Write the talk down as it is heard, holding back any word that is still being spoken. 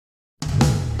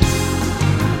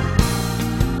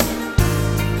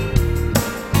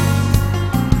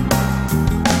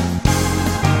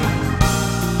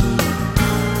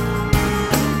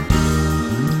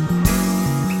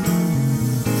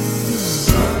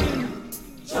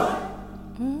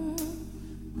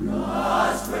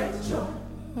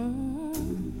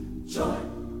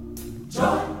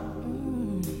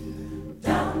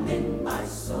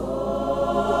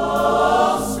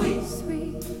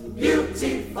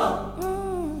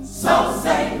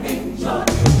soul-saving joy.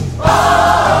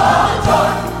 Oh, joy,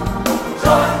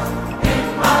 joy in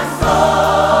my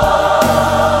soul.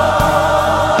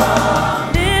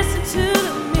 Listen to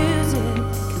the music,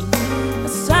 the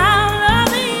sound of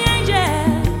the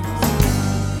angels.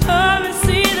 Come and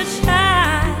see the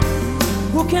child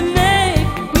who can make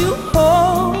you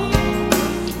whole.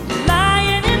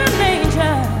 Lying in a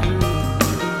manger,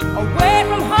 away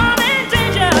from harm and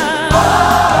danger. Oh,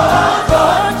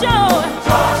 joy,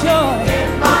 joy in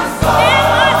my soul. In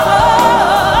my soul.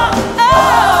 Oh,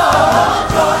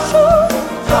 joy,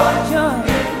 joy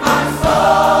in my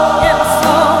soul. In my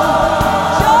soul.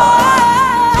 Joy,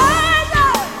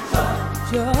 joy,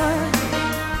 joy,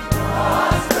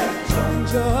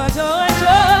 joy, joy,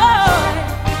 joy,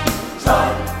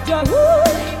 joy, joy.